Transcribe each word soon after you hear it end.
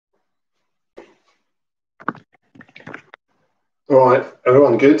All right,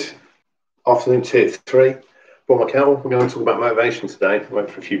 everyone, good afternoon, tier three. Paul McKell, we're going to talk about motivation today. Wait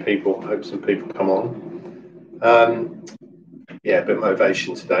for a few people, hope some people come on. Yeah, a bit of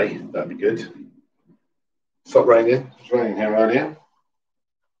motivation today, that'd be good. Stop raining, it was raining here earlier.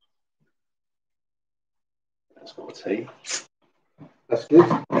 That's got a tea. That's good.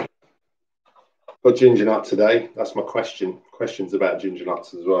 Got ginger nut today, that's my question. Questions about ginger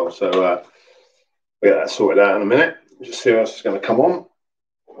nuts as well. So we'll get that sorted out in a minute. Just see who else is going to come on.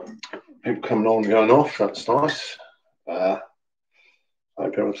 People coming on and going off, that's nice. I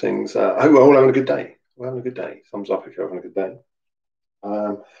hope everything's. I hope we're all having a good day. We're having a good day. Thumbs up if you're having a good day.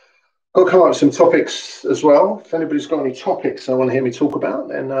 Got to come up with some topics as well. If anybody's got any topics they want to hear me talk about,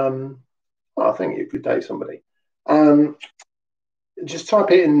 then well, I think you good day, somebody. Just type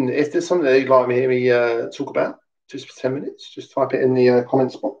it in if there's something that you'd like me to hear me talk about, just for 10 minutes. Just type it in the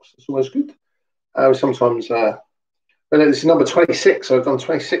comments box. It's always good. Sometimes, well, this is number 26, so I've done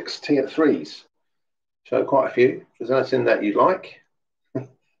 26 tier threes. So quite a few. If there's anything that you'd like.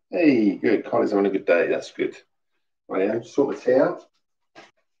 Hey, good. Kylie's having a good day. That's good. Right, yeah, sort the tea out.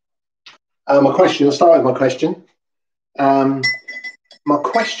 My question, I'll start with my question. My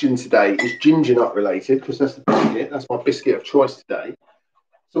question today is ginger nut related because that's the biscuit. That's my biscuit of choice today.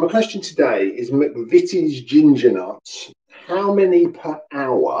 So my question today is McVitie's ginger nuts. How many per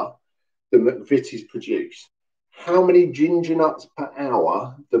hour do McVitie's produce? How many ginger nuts per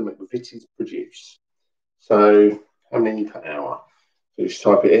hour do McVitie's produce? So how many per hour? So just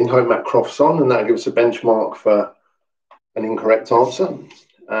type it in. Hope Matt Croft's on, and that'll give us a benchmark for an incorrect answer.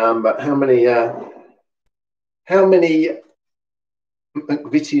 But how many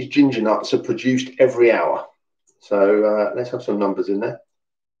McVitie's ginger nuts are produced every hour? So let's have some numbers in there.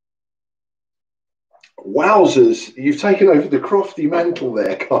 Wowzers! You've taken over the Crofty mantle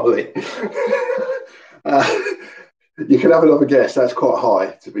there, Carly. You can have another guess. That's quite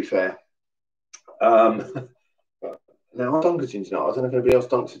high, to be fair. Now, I dunk a ginger nut. I don't know if anybody else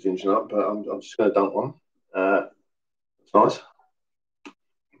dunks a ginger nut, but I'm just going to dunk one. It's nice.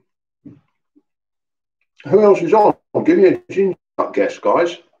 Who else is on? Give me a ginger nut guess,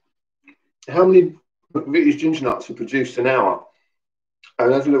 guys. How many McVitie's ginger nuts are produced an hour?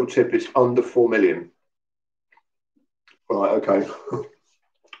 And as a little tip, it's under 4 million. Right, okay.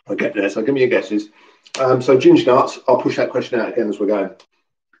 I'll get there. So give me your guesses. So ginger nuts, I'll push that question out again as we're going.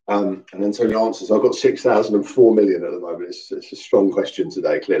 And then tell the answers. I've got 6,004 million at the moment. It's a strong question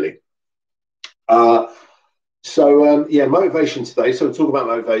today, clearly. Yeah, motivation today. So we'll talk about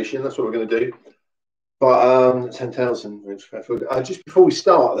motivation. That's what we're going to do. But 10,000. Just before we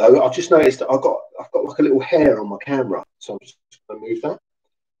start, though, I've just noticed that I've got like a little hair on my camera. So I'm just going to move that.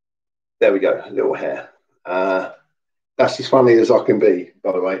 There we go, a little hair. That's as funny as I can be,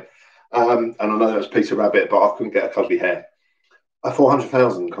 by the way. And I know that's Peter Rabbit, but I couldn't get a cuddly hair.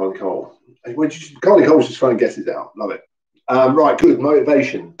 400,000, Carly Cole. Carly Cole's just throwing guesses out. Love it. Right, good.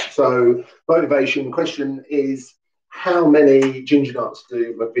 Motivation. So, motivation question is: how many ginger nuts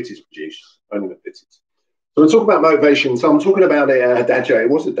do McVitie's produce? Only McVitie's. So we'll talk about motivation. So I'm talking about a dad joke. It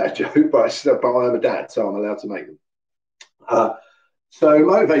was a dad joke, but I'm a dad, so I'm allowed to make them. So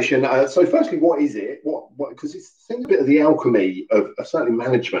motivation. So firstly, what is it? Because it's a bit of the alchemy of certainly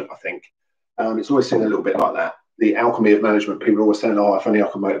management. I think it's always seen a little bit like that. The alchemy of management. People are always saying, "Oh, if only I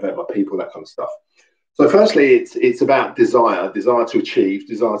can motivate my people," that kind of stuff. So firstly, it's about desire to achieve,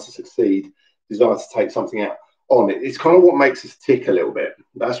 desire to succeed, desire to take something out on it. It's kind of what makes us tick a little bit.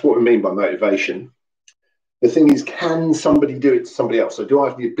 That's what we mean by motivation. The thing is, can somebody do it to somebody else? So do I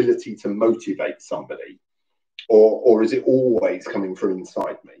have the ability to motivate somebody, or is it always coming from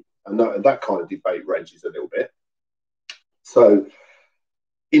inside me? And that kind of debate rages a little bit. So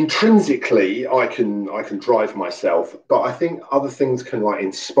intrinsically, I can drive myself, but I think other things can like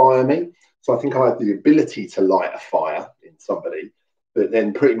inspire me. So I think I have the ability to light a fire in somebody, but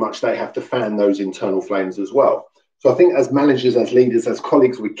then pretty much they have to fan those internal flames as well. So I think as managers, as leaders, as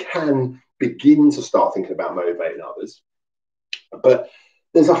colleagues, we can begin to start thinking about motivating others. But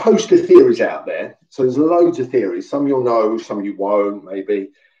there's a host of theories out there. So there's loads of theories. Some you'll know, some you won't, maybe.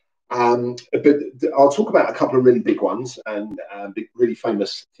 But I'll talk about a couple of really big ones and really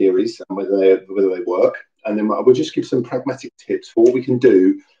famous theories and whether they work. And then we'll just give some pragmatic tips for what we can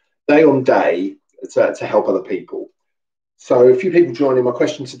do day on day to help other people. So a few people joining. My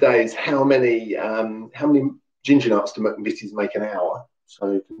question today is how many ginger nuts do McVitie's make an hour?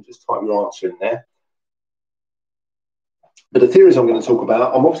 So you can just type your answer in there. But the theories I'm going to talk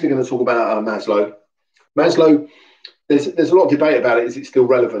about, I'm obviously going to talk about Maslow. Maslow, there's a lot of debate about it. Is it still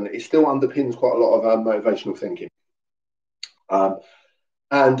relevant? It still underpins quite a lot of motivational thinking.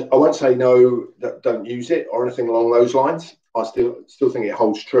 And I won't say no, don't use it or anything along those lines. I still think it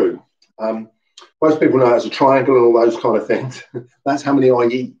holds true. Most people know it as a triangle and all those kind of things. That's how many I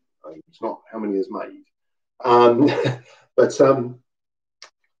eat. It's not how many is made. But I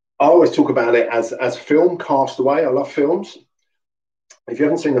always talk about it as film, Castaway. I love films. If you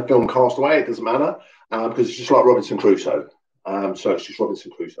haven't seen the film Castaway, it doesn't matter because it's just like Robinson Crusoe. So it's just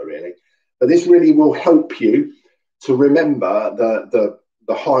Robinson Crusoe, really. But this really will help you to remember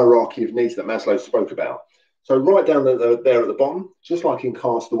the hierarchy of needs that Maslow spoke about. So right down there at the bottom, just like in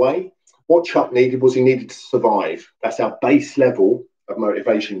Castaway, what Chuck needed was he needed to survive. That's our base level of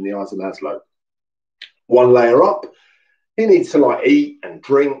motivation in the eyes of Maslow. One layer up, he needs to like eat and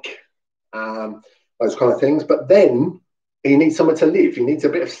drink, those kind of things. But then he needs somewhere to live. He needs a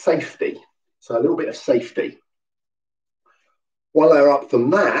bit of safety. So a little bit of safety. One layer up from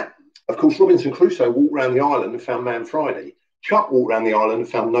that, of course, Robinson Crusoe walked around the island and found Man Friday. Chuck walked around the island and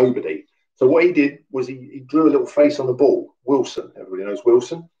found nobody. So what he did was he drew a little face on the ball. Wilson, everybody knows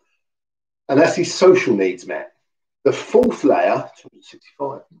Wilson. And that's his social needs met. The fourth layer,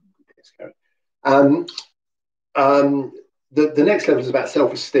 265. The next level is about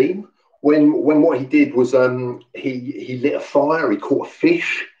self-esteem. When what he did was he lit a fire, he caught a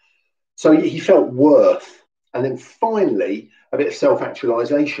fish, so he felt worth. And then finally, a bit of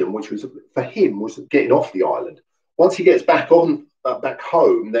self-actualization, which was for him was getting off the island. Once he gets back home,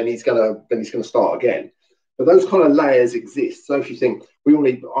 then he's gonna start again. But those kind of layers exist. So if you think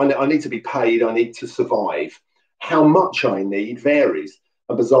I need to be paid, I need to survive. How much I need varies.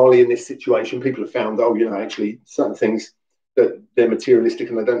 And bizarrely, in this situation, people have found, actually certain things that they're materialistic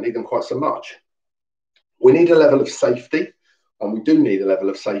and they don't need them quite so much. We need a level of safety, and we do need a level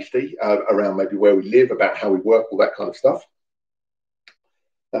of safety around maybe where we live, about how we work, all that kind of stuff.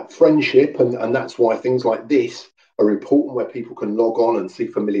 That friendship, and that's why things like this are important, where people can log on and see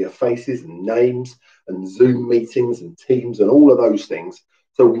familiar faces and names and Zoom meetings and Teams and all of those things.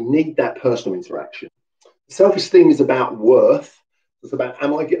 So we need that personal interaction. Self-esteem is about worth. It's about,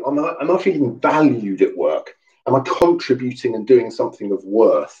 am I feeling valued at work? Am I contributing and doing something of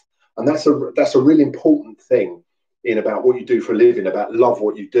worth? And that's a really important thing in about what you do for a living, about love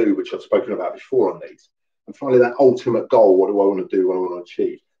what you do, which I've spoken about before on these. And finally, that ultimate goal, what do I want to do, what do I want to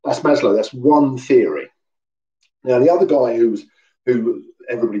achieve? That's Maslow, that's one theory. Now, the other guy who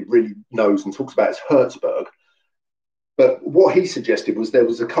everybody really knows and talks about is Hertzberg. But what he suggested was there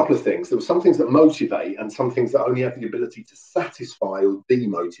was a couple of things. There were some things that motivate and some things that only have the ability to satisfy or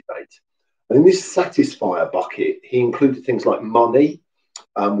demotivate. And in this satisfier bucket, he included things like money,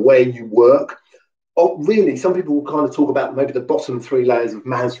 where you work. Really, some people will kind of talk about maybe the bottom three layers of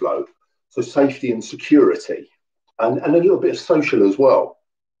Maslow. So safety and security, and a little bit of social as well.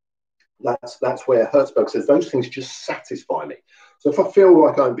 That's where Hertzberg says those things just satisfy me. So if I feel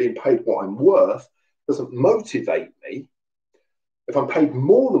like I'm being paid what I'm worth, it doesn't motivate me. If I'm paid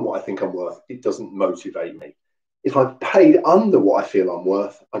more than what I think I'm worth, it doesn't motivate me. If I'm paid under what I feel I'm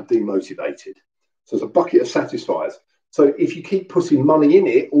worth, I'm demotivated. So it's a bucket of satisfiers. So if you keep putting money in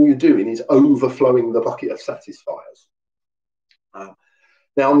it, all you're doing is overflowing the bucket of satisfiers.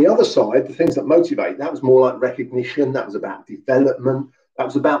 Now, on the other side, the things that motivate, that was more like recognition. That was about development. That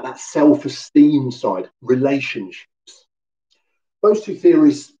was about that self-esteem side, relationships. Those two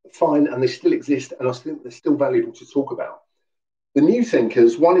theories, fine, and they still exist, and I think they're still valuable to talk about. The new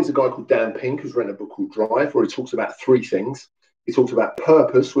thinkers, one is a guy called Dan Pink, who's written a book called Drive, where he talks about three things. He talks about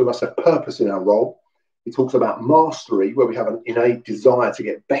purpose. We must have purpose in our role. He talks about mastery, where we have an innate desire to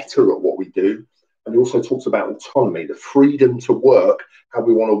get better at what we do. And he also talks about autonomy, the freedom to work how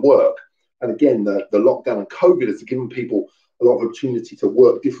we want to work. And again, the lockdown and COVID has given people a lot of opportunity to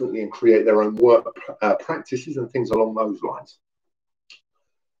work differently and create their own work practices and things along those lines.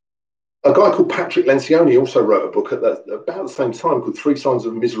 A guy called Patrick Lencioni also wrote a book at about the same time called 3 Signs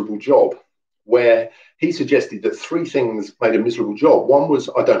of a Miserable Job, where he suggested that 3 things made a miserable job. One was,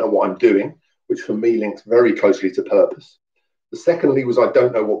 I don't know what I'm doing, which for me links very closely to purpose. The secondly was, I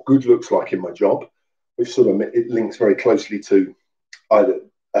don't know what good looks like in my job, which sort of it links very closely to either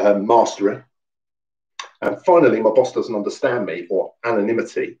mastery. And finally, my boss doesn't understand me, or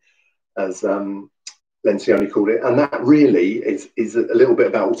anonymity, as Lencioni called it. And that really is a little bit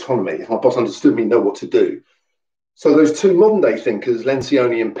about autonomy. If my boss understood me, know what to do. So those 2 modern day thinkers,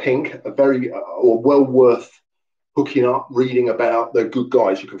 Lencioni and Pink, are well worth hooking up, reading about. They're good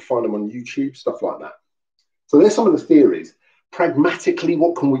guys. You can find them on YouTube, stuff like that. So there's some of the theories. Pragmatically,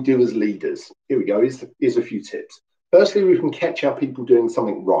 what can we do as leaders? Here we go. Here's a few tips. Firstly, we can catch our people doing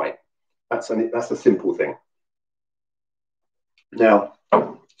something right. That's a simple thing. Now,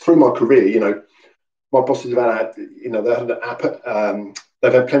 through my career, my bosses have had,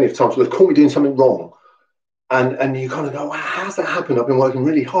 they've had plenty of times where they've caught me doing something wrong. And you kind of go, wow, how's that happened? I've been working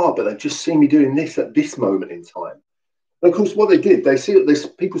really hard, but they've just seen me doing this at this moment in time. And of course, what they did,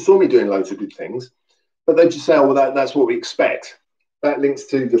 people saw me doing loads of good things, but they just say, oh, well, that's what we expect. That links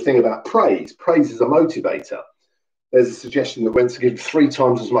to the thing about praise. Praise is a motivator. There's a suggestion that when to give 3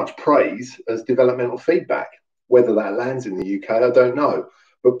 times as much praise as developmental feedback. Whether that lands in the UK, I don't know.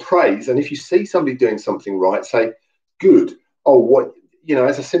 But praise, and if you see somebody doing something right, say, good. Oh, what,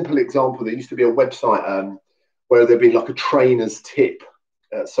 as a simple example, there used to be a website where there'd be like a trainer's tip.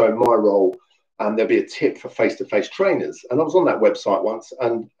 So in my role, there'd be a tip for face-to-face trainers. And I was on that website once,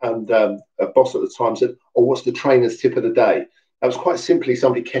 and a boss at the time said, oh, what's the trainer's tip of the day? That was quite simply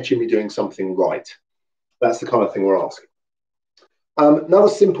somebody catching me doing something right. That's the kind of thing we're asking. Another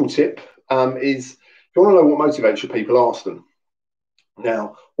simple tip is, if you want to know what motivates your people, ask them.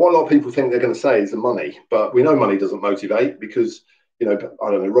 Now, what a lot of people think they're going to say is the money, but we know money doesn't motivate because, I don't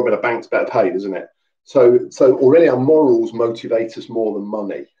know, robbing a bank's better paid, isn't it? So already our morals motivate us more than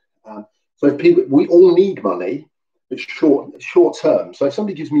money. So if we all need money, it's short term. So if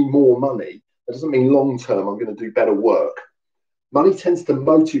somebody gives me more money, that doesn't mean long term I'm going to do better work. Money tends to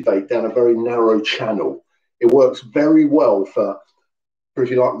motivate down a very narrow channel. It works very well for if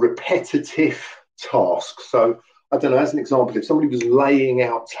you like, repetitive tasks. So I don't know, as an example, if somebody was laying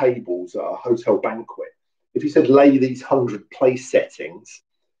out tables at a hotel banquet, if you said lay these 100 place settings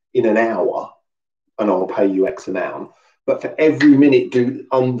in an hour and I'll pay you X amount, but for every minute do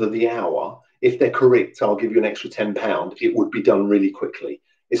under the hour, if they're correct, I'll give you an extra £10, it would be done really quickly.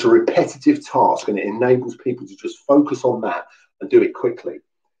 It's a repetitive task and it enables people to just focus on that and do it quickly.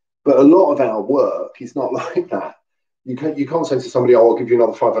 But a lot of our work is not like that. You can't say to somebody, oh, I'll give you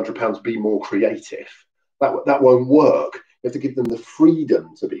another £500, be more creative. That won't work. You have to give them the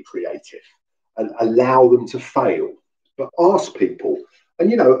freedom to be creative and allow them to fail. But ask people,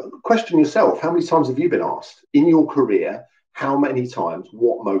 and question yourself, how many times have you been asked in your career, how many times,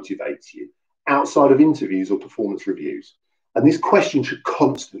 what motivates you outside of interviews or performance reviews? And this question should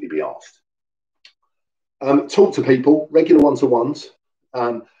constantly be asked. Talk to people, regular one-to-ones.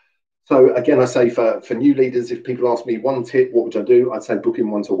 So again, I say for new leaders, if people ask me one tip, what would I do? I'd say book in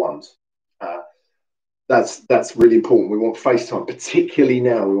one-to-ones. That's really important. We want FaceTime, particularly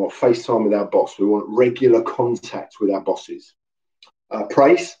now. We want FaceTime with our boss. We want regular contact with our bosses.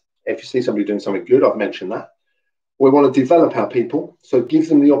 Praise, if you see somebody doing something good, I've mentioned that. We want to develop our people, so give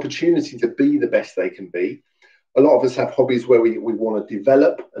them the opportunity to be the best they can be. A lot of us have hobbies where we want to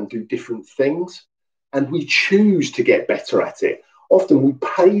develop and do different things, and we choose to get better at it. Often we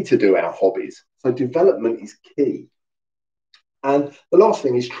pay to do our hobbies, so development is key. And the last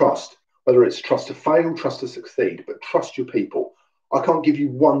thing is trust, whether it's trust to fail, trust to succeed, but trust your people. I can't give you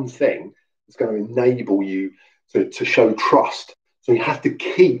one thing that's going to enable you to show trust. So you have to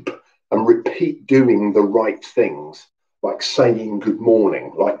keep and repeat doing the right things, like saying good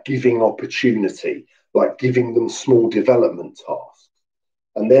morning, like giving opportunity, like giving them small development tasks.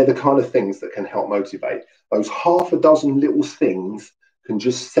 And they're the kind of things that can help motivate. Those half a dozen little things can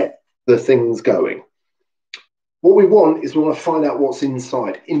just set the things going. What we want is we want to find out what's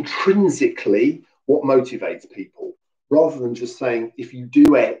inside, intrinsically, what motivates people, rather than just saying, if you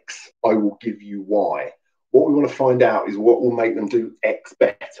do X, I will give you Y. What we want to find out is what will make them do X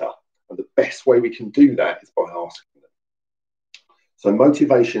better. And the best way we can do that is by asking them. So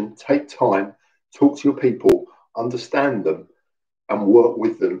motivation, take time, talk to your people, understand them, and work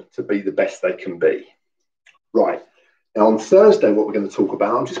with them to be the best they can be. Right. Now on Thursday, what we're going to talk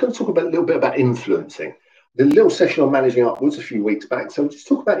about, I'm just going to talk about a little bit about influencing. The little session on managing upwards a few weeks back. So we'll just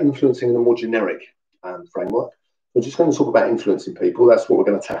talk about influencing in a more generic framework. We're just going to talk about influencing people. That's what we're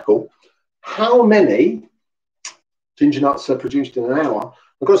going to tackle. How many ginger nuts are produced in an hour?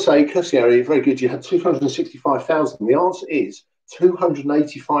 I've got to say, Kirsty, very good. You had 265,000. The answer is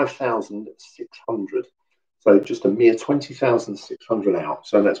 285,600. So just a mere 20,600 out.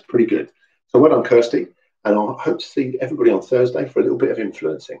 So that's pretty good. So well done, Kirsty. And I hope to see everybody on Thursday for a little bit of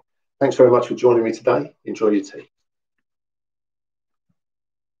influencing. Thanks very much for joining me today. Enjoy your tea.